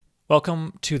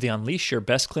Welcome to the Unleash Your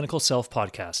Best Clinical Self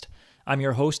podcast. I'm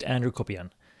your host, Andrew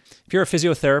Kopian. If you're a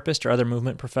physiotherapist or other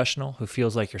movement professional who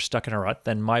feels like you're stuck in a rut,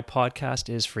 then my podcast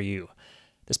is for you.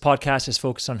 This podcast is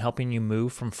focused on helping you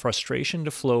move from frustration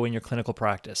to flow in your clinical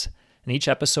practice. In each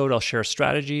episode, I'll share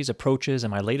strategies, approaches,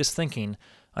 and my latest thinking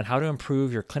on how to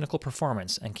improve your clinical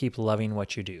performance and keep loving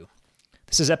what you do.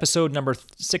 This is episode number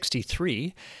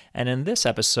 63, and in this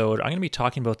episode, I'm going to be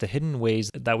talking about the hidden ways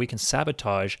that we can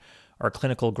sabotage our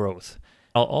clinical growth.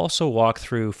 I'll also walk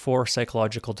through 4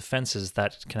 psychological defenses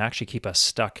that can actually keep us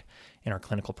stuck in our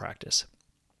clinical practice.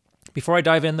 Before I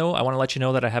dive in, though, I want to let you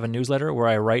know that I have a newsletter where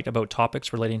I write about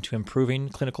topics relating to improving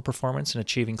clinical performance and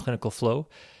achieving clinical flow.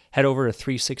 Head over to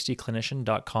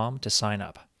 360clinician.com to sign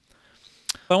up.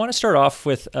 I want to start off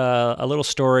with a little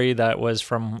story that was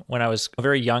from when I was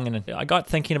very young, and I got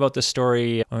thinking about this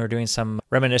story when we were doing some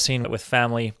reminiscing with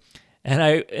family. And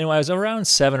I was around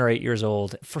 7 or 8 years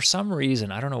old. For some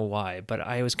reason, I don't know why, but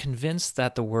I was convinced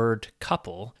that the word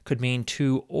couple could mean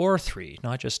 2 or 3,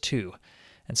 not just 2.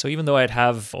 And so even though I'd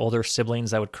have older siblings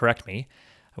that would correct me,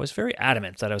 I was very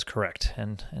adamant that I was correct.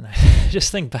 And I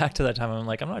just think back to that time, I'm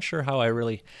like, I'm not sure how I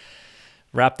really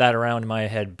wrapped that around in my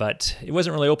head, but it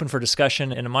wasn't really open for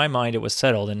discussion. And in my mind, it was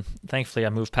settled. And thankfully, I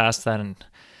moved past that and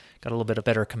got a little bit of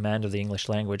better command of the English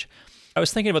language. I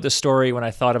was thinking about this story when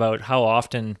I thought about how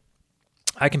often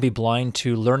I can be blind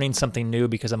to learning something new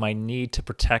because of my need to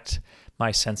protect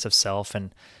my sense of self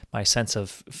and my sense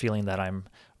of feeling that I'm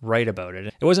right about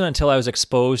it. It wasn't until I was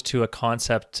exposed to a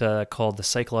concept called the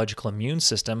psychological immune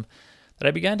system that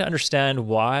I began to understand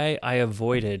why I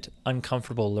avoided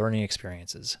uncomfortable learning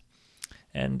experiences.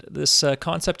 And this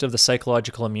concept of the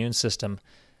psychological immune system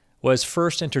was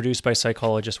first introduced by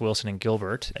psychologists Wilson and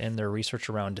Gilbert in their research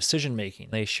around decision making.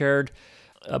 They shared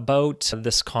about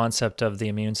this concept of the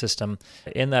immune system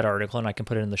in that article, and I can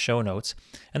put it in the show notes.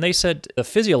 And they said the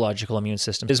physiological immune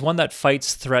system is one that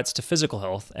fights threats to physical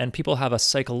health, and people have a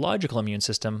psychological immune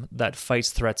system that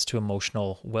fights threats to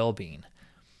emotional well-being.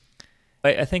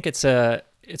 I think it's an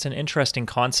interesting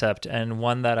concept, and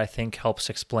one that I think helps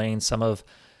explain some of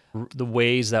the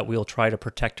ways that we'll try to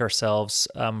protect ourselves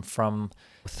from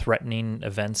threatening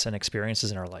events and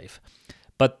experiences in our life.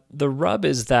 But the rub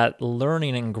is that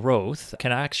learning and growth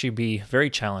can actually be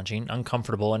very challenging,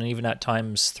 uncomfortable, and even at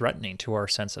times threatening to our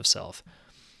sense of self.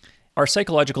 Our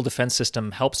psychological defense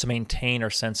system helps to maintain our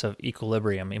sense of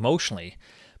equilibrium emotionally,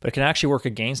 but it can actually work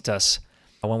against us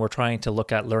when we're trying to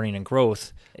look at learning and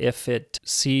growth if it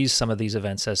sees some of these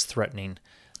events as threatening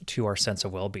to our sense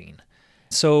of well-being.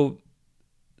 So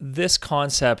this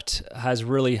concept has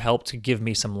really helped to give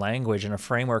me some language and a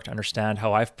framework to understand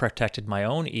how I've protected my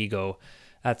own ego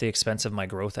at the expense of my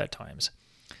growth at times.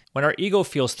 When our ego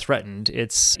feels threatened,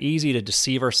 it's easy to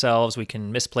deceive ourselves, we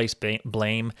can misplace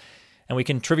blame, and we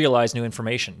can trivialize new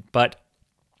information. But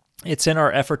it's in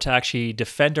our effort to actually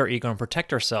defend our ego and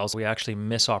protect ourselves, we actually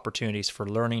miss opportunities for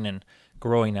learning and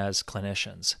growing as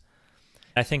clinicians.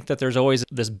 I think that there's always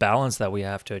this balance that we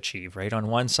have to achieve, right? On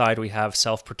one side, we have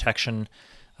self-protection,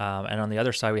 and on the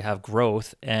other side, we have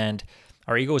growth. And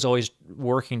our ego is always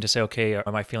working to say, okay,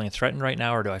 am I feeling threatened right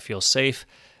now, or do I feel safe?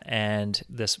 And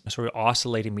this sort of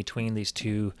oscillating between these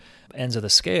two ends of the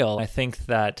scale, I think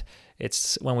that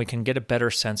it's when we can get a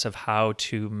better sense of how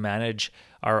to manage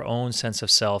our own sense of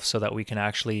self so that we can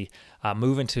actually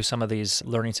move into some of these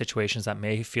learning situations that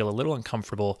may feel a little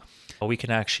uncomfortable. We can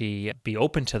actually be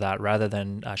open to that rather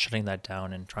than shutting that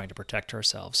down and trying to protect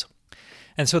ourselves.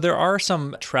 And so there are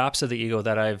some traps of the ego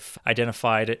that I've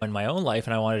identified in my own life,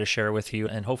 and I wanted to share with you,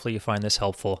 and hopefully you find this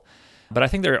helpful. But I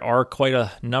think there are quite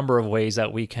a number of ways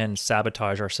that we can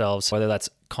sabotage ourselves, whether that's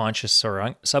conscious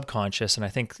or subconscious. And I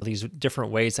think these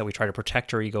different ways that we try to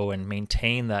protect our ego and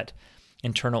maintain that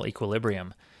internal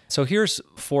equilibrium. So here's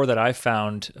 4 that I've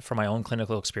found from my own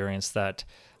clinical experience that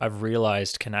I've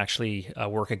realized can actually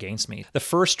work against me. The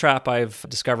first trap I've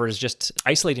discovered is just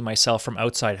isolating myself from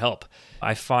outside help.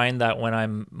 I find that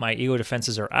when my ego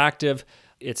defenses are active,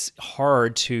 it's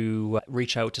hard to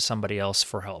reach out to somebody else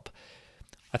for help.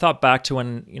 I thought back to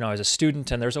when, I was a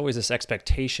student, and there's always this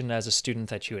expectation as a student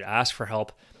that you would ask for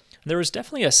help. There was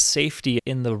definitely a safety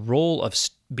in the role of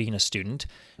being a student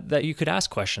that you could ask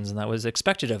questions, and that was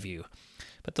expected of you.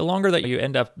 But the longer that you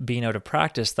end up being out of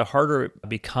practice, the harder it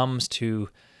becomes to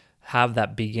have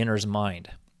that beginner's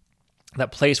mind,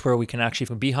 that place where we can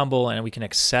actually be humble and we can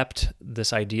accept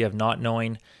this idea of not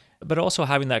knowing, but also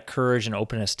having that courage and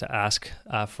openness to ask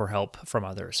for help from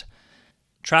others.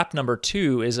 Trap number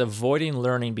 2 is avoiding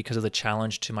learning because of the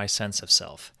challenge to my sense of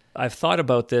self. I've thought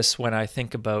about this when I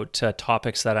think about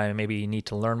topics that I maybe need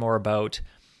to learn more about.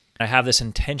 I have this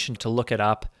intention to look it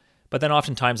up, but then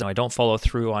oftentimes I don't follow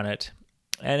through on it.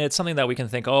 And it's something that we can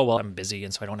think, oh, well, I'm busy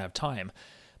and so I don't have time.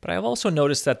 But I've also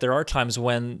noticed that there are times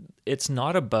when it's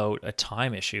not about a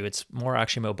time issue. It's more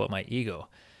actually about my ego.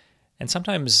 And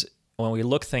sometimes when we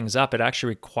look things up, it actually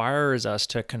requires us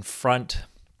to confront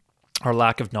our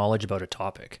lack of knowledge about a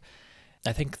topic.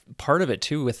 I think part of it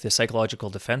too with the psychological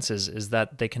defenses is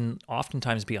that they can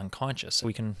oftentimes be unconscious.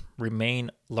 We can remain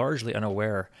largely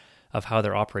unaware of how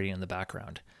they're operating in the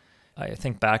background. I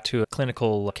think back to a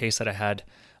clinical case that I had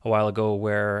a while ago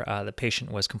where the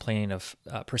patient was complaining of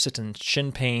persistent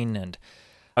shin pain, and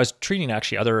I was treating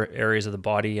actually other areas of the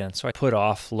body, and so I put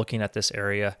off looking at this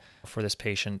area for this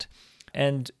patient.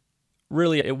 And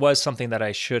really, it was something that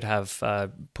I should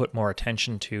have put more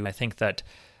attention to. I think that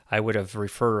I would have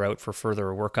referred her out for further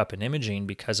workup and imaging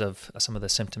because of some of the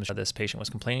symptoms that this patient was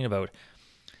complaining about.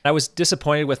 I was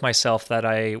disappointed with myself that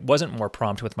I wasn't more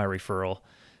prompt with my referral.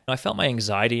 I felt my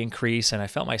anxiety increase, and I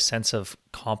felt my sense of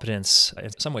competence in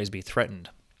some ways be threatened.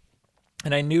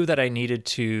 And I knew that I needed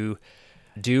to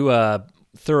do a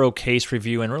thorough case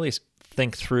review and really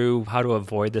think through how to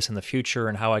avoid this in the future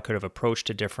and how I could have approached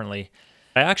it differently.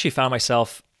 I actually found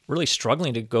myself really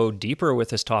struggling to go deeper with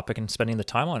this topic and spending the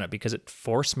time on it because it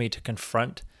forced me to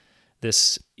confront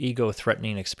this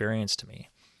ego-threatening experience to me.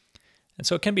 And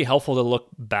so it can be helpful to look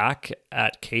back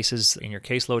at cases in your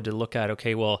caseload to look at,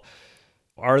 okay, well,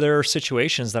 are there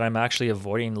situations that I'm actually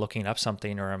avoiding looking up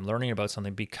something or I'm learning about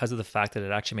something because of the fact that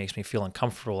it actually makes me feel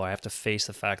uncomfortable? I have to face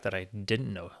the fact that I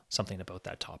didn't know something about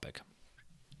that topic.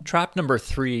 Trap number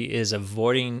 3 is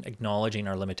avoiding acknowledging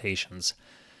our limitations.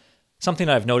 Something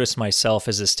I've noticed myself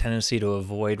is this tendency to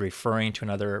avoid referring to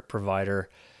another provider,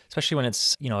 especially when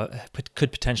it's,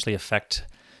 could potentially affect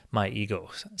my ego.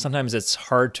 Sometimes it's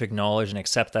hard to acknowledge and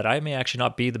accept that I may actually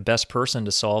not be the best person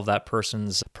to solve that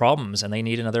person's problems and they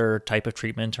need another type of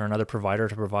treatment or another provider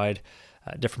to provide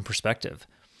a different perspective.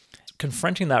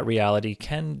 Confronting that reality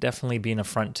can definitely be an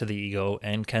affront to the ego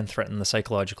and can threaten the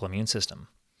psychological immune system.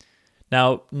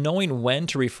 Now, knowing when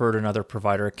to refer to another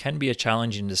provider can be a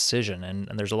challenging decision, and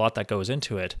there's a lot that goes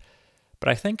into it. But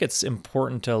I think it's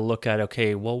important to look at,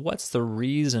 okay, well, what's the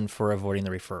reason for avoiding the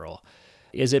referral?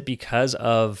 Is it because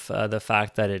of the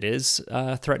fact that it is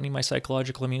threatening my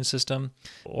psychological immune system?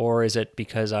 Or is it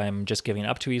because I'm just giving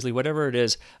up too easily? Whatever it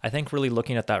is, I think really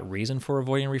looking at that reason for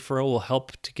avoiding referral will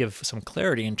help to give some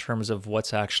clarity in terms of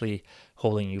what's actually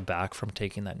holding you back from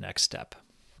taking that next step.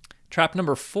 Trap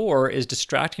number 4 is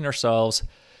distracting ourselves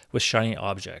with shiny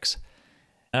objects.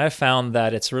 And I've found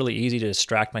that it's really easy to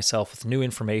distract myself with new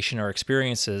information or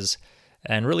experiences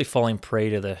and really falling prey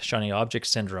to the shiny object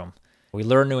syndrome. We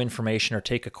learn new information or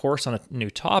take a course on a new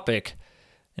topic.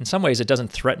 In some ways, it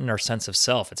doesn't threaten our sense of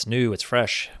self. It's new, it's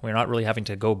fresh. We're not really having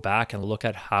to go back and look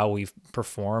at how we've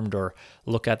performed or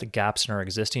look at the gaps in our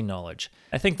existing knowledge.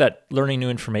 I think that learning new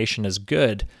information is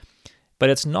good, but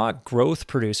it's not growth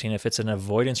producing if it's an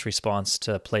avoidance response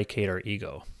to placate our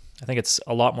ego. I think it's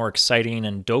a lot more exciting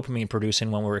and dopamine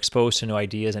producing when we're exposed to new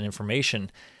ideas and information.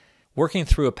 Working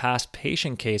through a past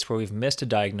patient case where we've missed a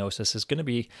diagnosis is going to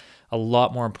be a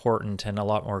lot more important and a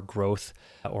lot more growth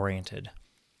oriented.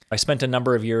 I spent a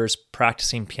number of years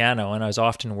practicing piano, and I was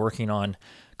often working on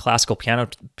classical piano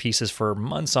pieces for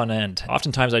months on end.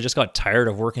 Oftentimes I just got tired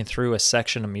of working through a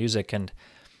section of music and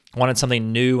wanted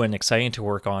something new and exciting to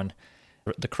work on.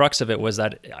 The crux of it was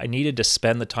that I needed to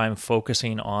spend the time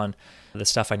focusing on the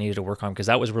stuff I needed to work on because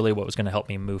that was really what was going to help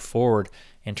me move forward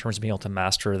in terms of being able to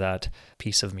master that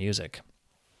piece of music.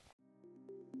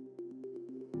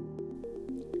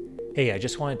 Hey, I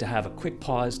just wanted to have a quick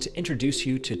pause to introduce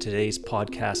you to today's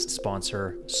podcast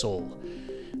sponsor, Sole.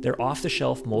 They're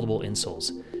off-the-shelf moldable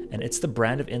insoles, and it's the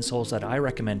brand of insoles that I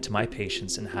recommend to my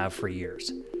patients and have for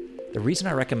years. The reason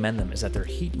I recommend them is that they're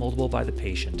heat moldable by the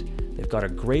patient, they've got a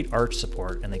great arch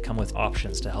support, and they come with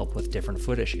options to help with different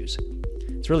foot issues.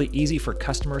 It's really easy for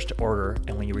customers to order,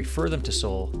 and when you refer them to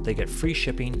Sole, they get free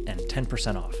shipping and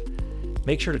 10% off.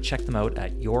 Make sure to check them out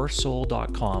at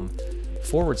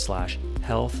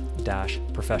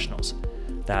yoursole.com/health-professionals.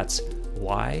 That's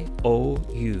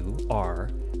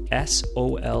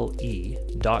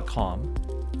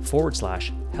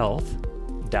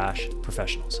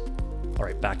yoursole.com/health-professionals. All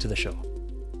right, back to the show.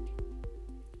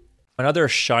 Another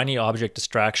shiny object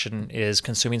distraction is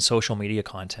consuming social media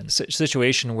content. It's a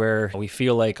situation where we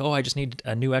feel like, I just need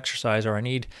a new exercise or I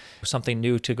need something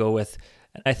new to go with.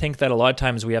 And I think that a lot of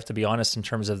times we have to be honest in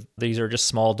terms of these are just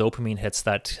small dopamine hits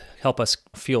that help us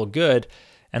feel good.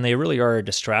 And they really are a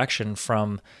distraction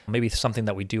from maybe something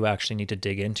that we do actually need to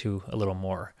dig into a little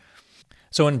more.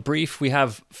 So in brief, we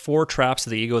have 4 traps of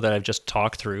the ego that I've just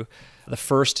talked through. The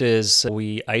first is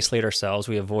we isolate ourselves.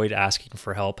 We avoid asking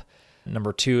for help.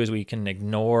 Number two is we can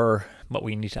ignore what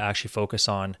we need to actually focus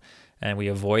on, and we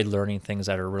avoid learning things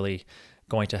that are really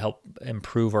going to help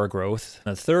improve our growth.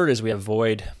 And the third is we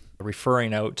avoid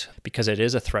referring out because it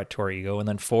is a threat to our ego. And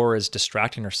then four is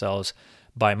distracting ourselves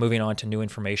by moving on to new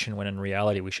information when in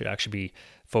reality we should actually be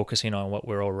focusing on what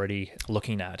we're already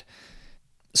looking at.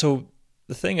 So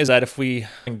the thing is that if we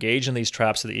engage in these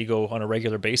traps of the ego on a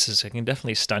regular basis, it can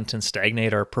definitely stunt and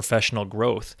stagnate our professional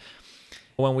growth.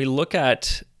 When we look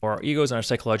at our egos and our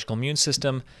psychological immune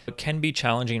system, it can be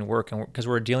challenging work because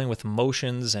we're dealing with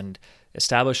emotions and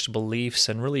established beliefs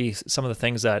and really some of the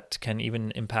things that can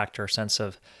even impact our sense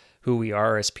of who we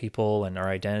are as people and our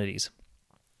identities.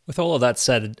 With all of that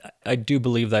said, I do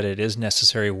believe that it is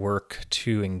necessary work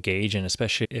to engage in,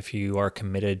 especially if you are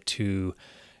committed to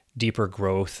deeper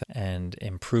growth and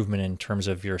improvement in terms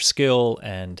of your skill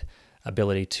and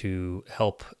ability to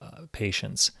help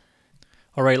patients.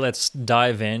 All right, let's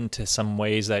dive into some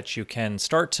ways that you can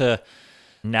start to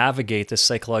navigate the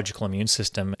psychological immune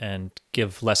system and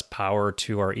give less power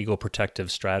to our ego protective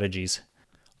strategies.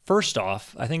 First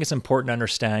off, I think it's important to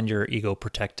understand your ego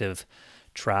protective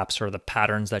traps or the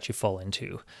patterns that you fall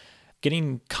into.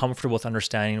 Getting comfortable with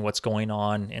understanding what's going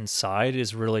on inside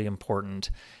is really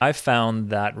important. I've found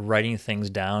that writing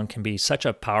things down can be such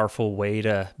a powerful way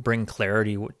to bring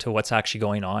clarity to what's actually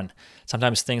going on.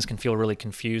 Sometimes things can feel really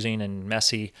confusing and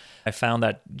messy. I found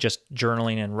that just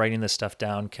journaling and writing this stuff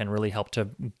down can really help to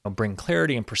bring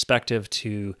clarity and perspective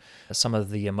to some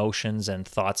of the emotions and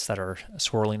thoughts that are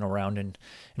swirling around in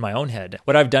my own head.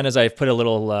 What I've done is I've put a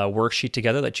little worksheet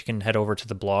together that you can head over to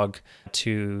the blog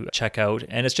to check out.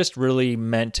 And it's just really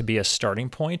meant to be a starting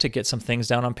point to get some things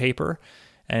down on paper.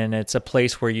 And it's a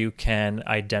place where you can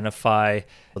identify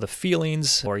the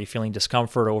feelings. Are you feeling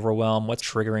discomfort, overwhelm? What's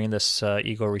triggering this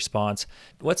ego response?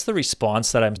 What's the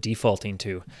response that I'm defaulting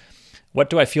to? What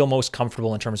do I feel most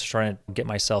comfortable in terms of trying to get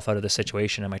myself out of this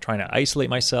situation? Am I trying to isolate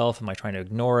myself? Am I trying to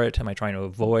ignore it? Am I trying to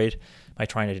avoid? Am I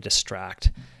trying to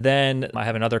distract? Then I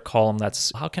have another column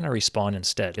that's how can I respond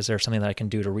instead? Is there something that I can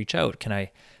do to reach out? Can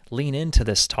I lean into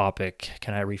this topic?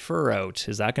 Can I refer out?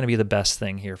 Is that going to be the best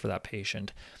thing here for that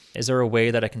patient? Is there a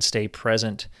way that I can stay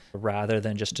present rather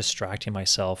than just distracting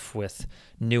myself with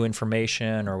new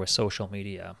information or with social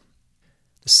media?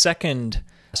 The second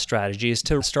strategy is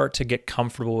to start to get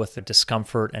comfortable with the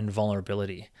discomfort and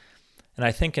vulnerability. And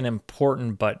I think an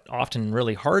important but often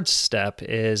really hard step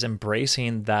is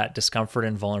embracing that discomfort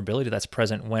and vulnerability that's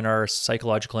present when our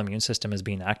psychological immune system is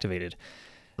being activated.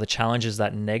 The challenge is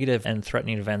that negative and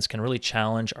threatening events can really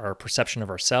challenge our perception of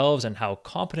ourselves and how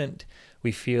competent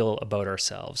we feel about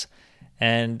ourselves.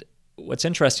 And what's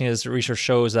interesting is the research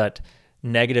shows that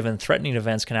negative and threatening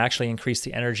events can actually increase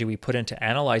the energy we put into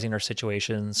analyzing our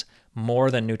situations more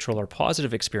than neutral or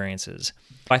positive experiences.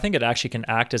 I think it actually can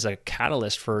act as a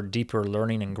catalyst for deeper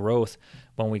learning and growth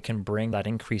when we can bring that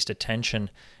increased attention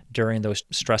during those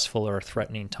stressful or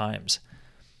threatening times.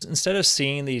 Instead of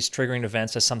seeing these triggering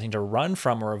events as something to run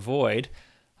from or avoid,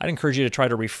 I'd encourage you to try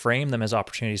to reframe them as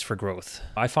opportunities for growth.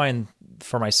 I find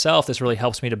for myself, this really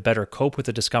helps me to better cope with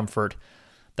the discomfort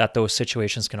that those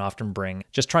situations can often bring.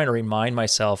 Just trying to remind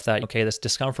myself that, okay, this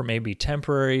discomfort may be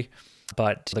temporary,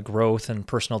 but the growth and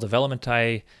personal development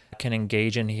I can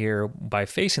engage in here by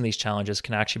facing these challenges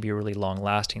can actually be really long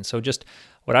lasting. So just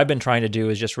what I've been trying to do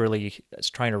is just really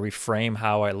trying to reframe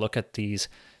how I look at these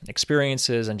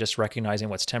experiences and just recognizing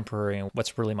what's temporary and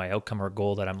what's really my outcome or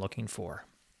goal that I'm looking for.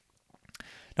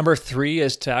 Number 3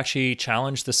 is to actually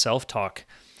challenge the self-talk.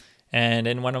 And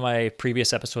in one of my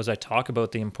previous episodes, I talk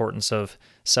about the importance of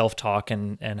self-talk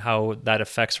and how that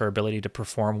affects our ability to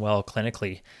perform well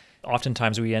clinically.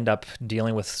 Oftentimes we end up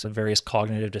dealing with various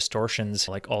cognitive distortions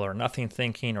like all or nothing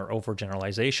thinking or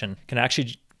overgeneralization can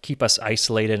actually keep us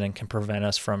isolated and can prevent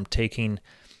us from taking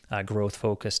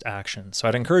growth-focused action. So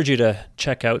I'd encourage you to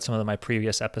check out some of my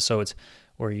previous episodes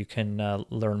where you can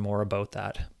learn more about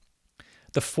that.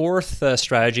 The fourth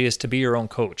strategy is to be your own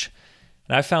coach.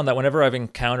 And I've found that whenever I've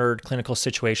encountered clinical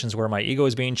situations where my ego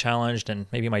is being challenged and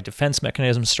maybe my defense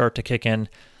mechanisms start to kick in,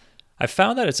 I've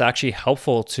found that it's actually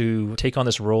helpful to take on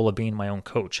this role of being my own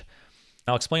coach.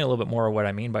 I'll explain a little bit more what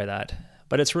I mean by that.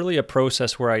 But it's really a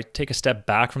process where I take a step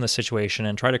back from the situation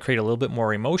and try to create a little bit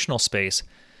more emotional space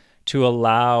to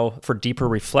allow for deeper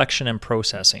reflection and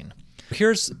processing.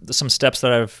 Here's some steps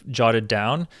that I've jotted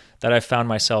down that I've found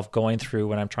myself going through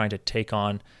when I'm trying to take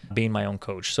on being my own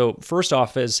coach. So first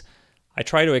off is I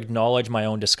try to acknowledge my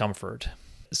own discomfort.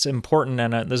 It's important,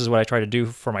 and this is what I try to do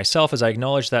for myself, is I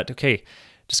acknowledge that, okay,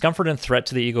 discomfort and threat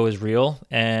to the ego is real,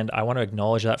 and I want to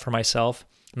acknowledge that for myself.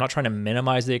 I'm not trying to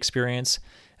minimize the experience,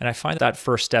 And I find that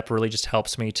first step really just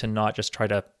helps me to not just try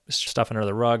to stuff under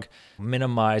the rug,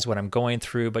 minimize what I'm going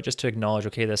through, but just to acknowledge,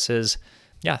 okay, this is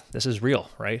real,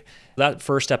 right? That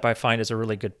first step I find is a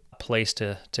really good place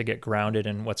to get grounded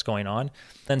in what's going on.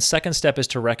 Then second step is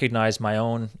to recognize my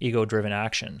own ego-driven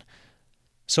action.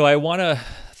 So I want to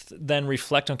then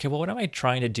reflect on, okay, well, what am I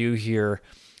trying to do here?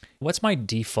 What's my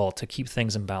default to keep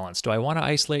things in balance? Do I want to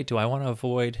isolate? Do I want to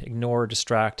avoid, ignore,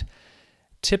 distract?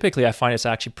 Typically, I find it's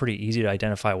actually pretty easy to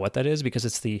identify what that is because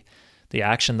it's the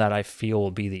action that I feel will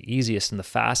be the easiest and the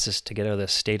fastest to get out of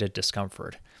this state of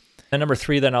discomfort. And number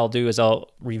 3, then I'll do is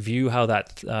I'll review how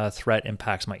that threat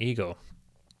impacts my ego.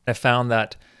 I found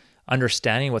that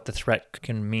understanding what the threat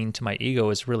can mean to my ego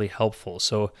is really helpful.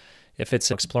 So if it's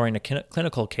exploring a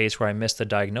clinical case where I missed the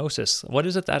diagnosis, what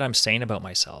is it that I'm saying about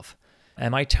myself?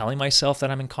 Am I telling myself that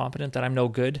I'm incompetent, that I'm no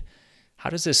good? How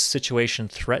does this situation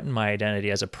threaten my identity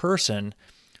as a person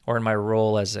or in my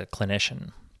role as a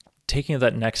clinician? Taking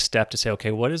that next step to say,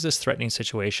 okay, what is this threatening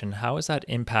situation? How is that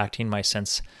impacting my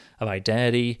sense of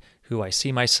identity, who I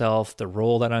see myself, the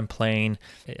role that I'm playing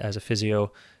as a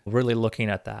physio, really looking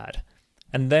at that.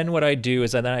 And then what I do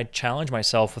is that then I challenge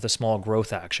myself with a small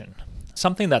growth action.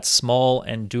 Something that's small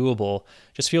and doable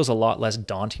just feels a lot less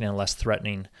daunting and less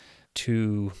threatening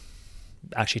to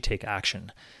actually take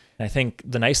action. And I think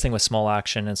the nice thing with small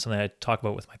action and something I talk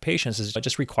about with my patients is it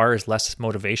just requires less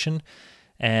motivation.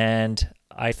 And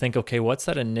I think, okay, what's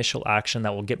that initial action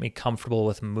that will get me comfortable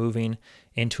with moving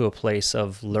into a place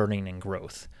of learning and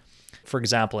growth? For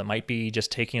example, it might be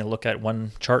just taking a look at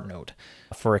one chart note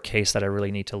for a case that I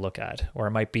really need to look at. Or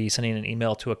it might be sending an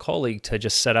email to a colleague to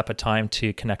just set up a time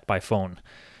to connect by phone.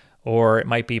 Or it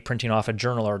might be printing off a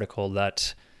journal article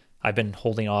that I've been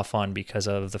holding off on because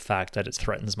of the fact that it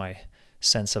threatens my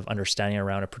sense of understanding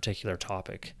around a particular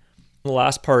topic. The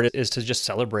last part is to just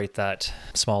celebrate that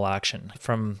small action.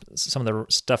 From some of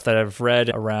the stuff that I've read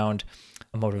around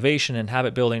motivation and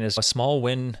habit building is a small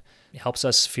win helps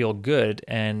us feel good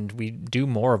and we do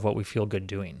more of what we feel good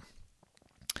doing.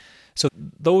 So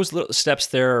those little steps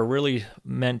there are really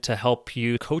meant to help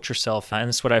you coach yourself. And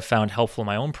it's what I've found helpful in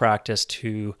my own practice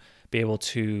to be able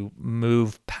to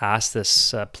move past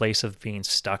this place of being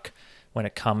stuck when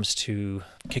it comes to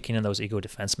kicking in those ego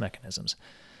defense mechanisms.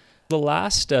 The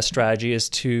last strategy is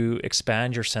to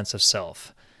expand your sense of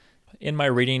self. In my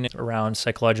reading around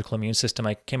psychological immune system,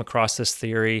 I came across this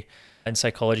theory in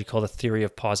psychology called the theory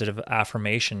of positive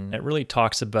affirmation. It really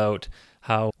talks about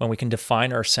how when we can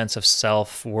define our sense of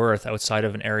self-worth outside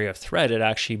of an area of threat, it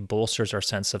actually bolsters our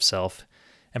sense of self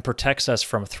and protects us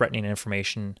from threatening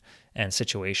information and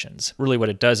situations. Really what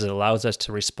it does is it allows us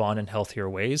to respond in healthier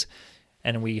ways.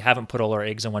 And we haven't put all our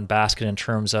eggs in one basket in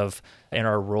terms of in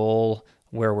our role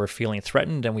where we're feeling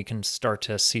threatened, and we can start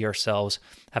to see ourselves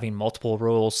having multiple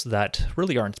roles that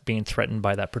really aren't being threatened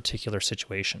by that particular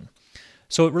situation.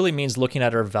 So it really means looking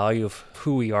at our value of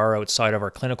who we are outside of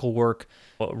our clinical work.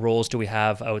 What roles do we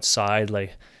have outside,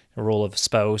 like a role of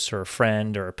spouse or a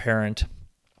friend or a parent,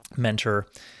 mentor?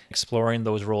 Exploring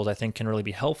those roles, I think, can really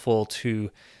be helpful to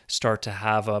start to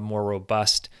have a more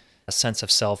robust sense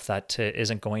of self that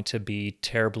isn't going to be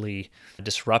terribly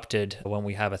disrupted when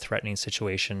we have a threatening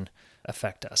situation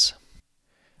affect us.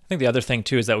 I think the other thing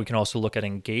too is that we can also look at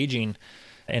engaging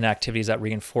in activities that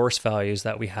reinforce values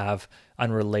that we have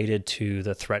unrelated to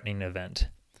the threatening event.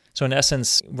 So in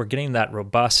essence, we're getting that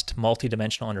robust,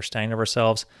 multidimensional understanding of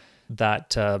ourselves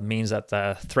that means that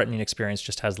the threatening experience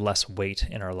just has less weight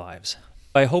in our lives.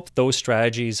 I hope those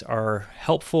strategies are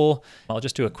helpful. I'll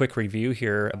just do a quick review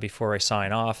here before I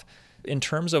sign off. In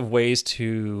terms of ways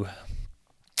to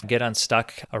get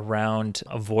unstuck around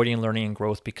avoiding learning and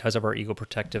growth because of our ego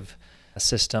protective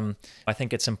system, I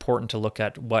think it's important to look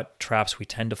at what traps we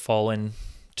tend to fall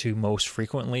into most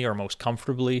frequently or most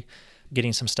comfortably.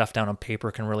 Getting some stuff down on paper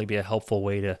can really be a helpful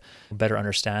way to better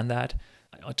understand that.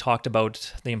 I talked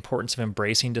about the importance of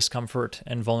embracing discomfort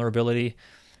and vulnerability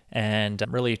and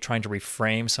really trying to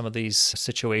reframe some of these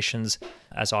situations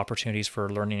as opportunities for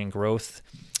learning and growth.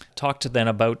 Talked then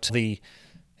about the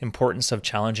importance of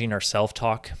challenging our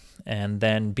self-talk and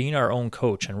then being our own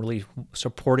coach and really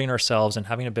supporting ourselves and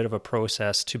having a bit of a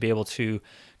process to be able to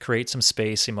create some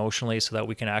space emotionally so that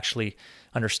we can actually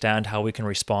understand how we can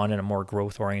respond in a more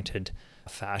growth-oriented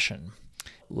fashion.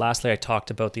 Lastly, I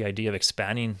talked about the idea of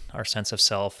expanding our sense of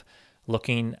self,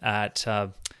 looking at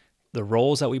the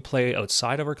roles that we play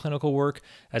outside of our clinical work,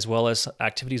 as well as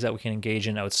activities that we can engage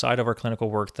in outside of our clinical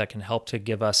work that can help to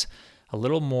give us a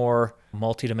little more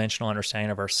multidimensional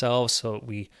understanding of ourselves so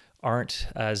we aren't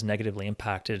as negatively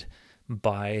impacted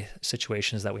by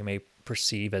situations that we may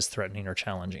perceive as threatening or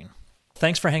challenging.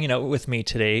 Thanks for hanging out with me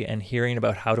today and hearing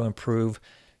about how to improve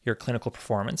your clinical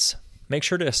performance. Make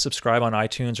sure to subscribe on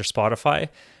iTunes or Spotify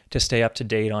to stay up to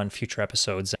date on future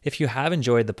episodes. If you have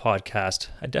enjoyed the podcast,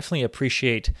 I definitely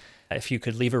appreciate if you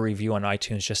could leave a review on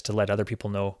iTunes just to let other people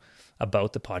know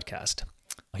about the podcast.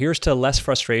 Here's to less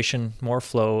frustration, more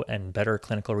flow, and better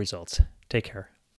clinical results. Take care.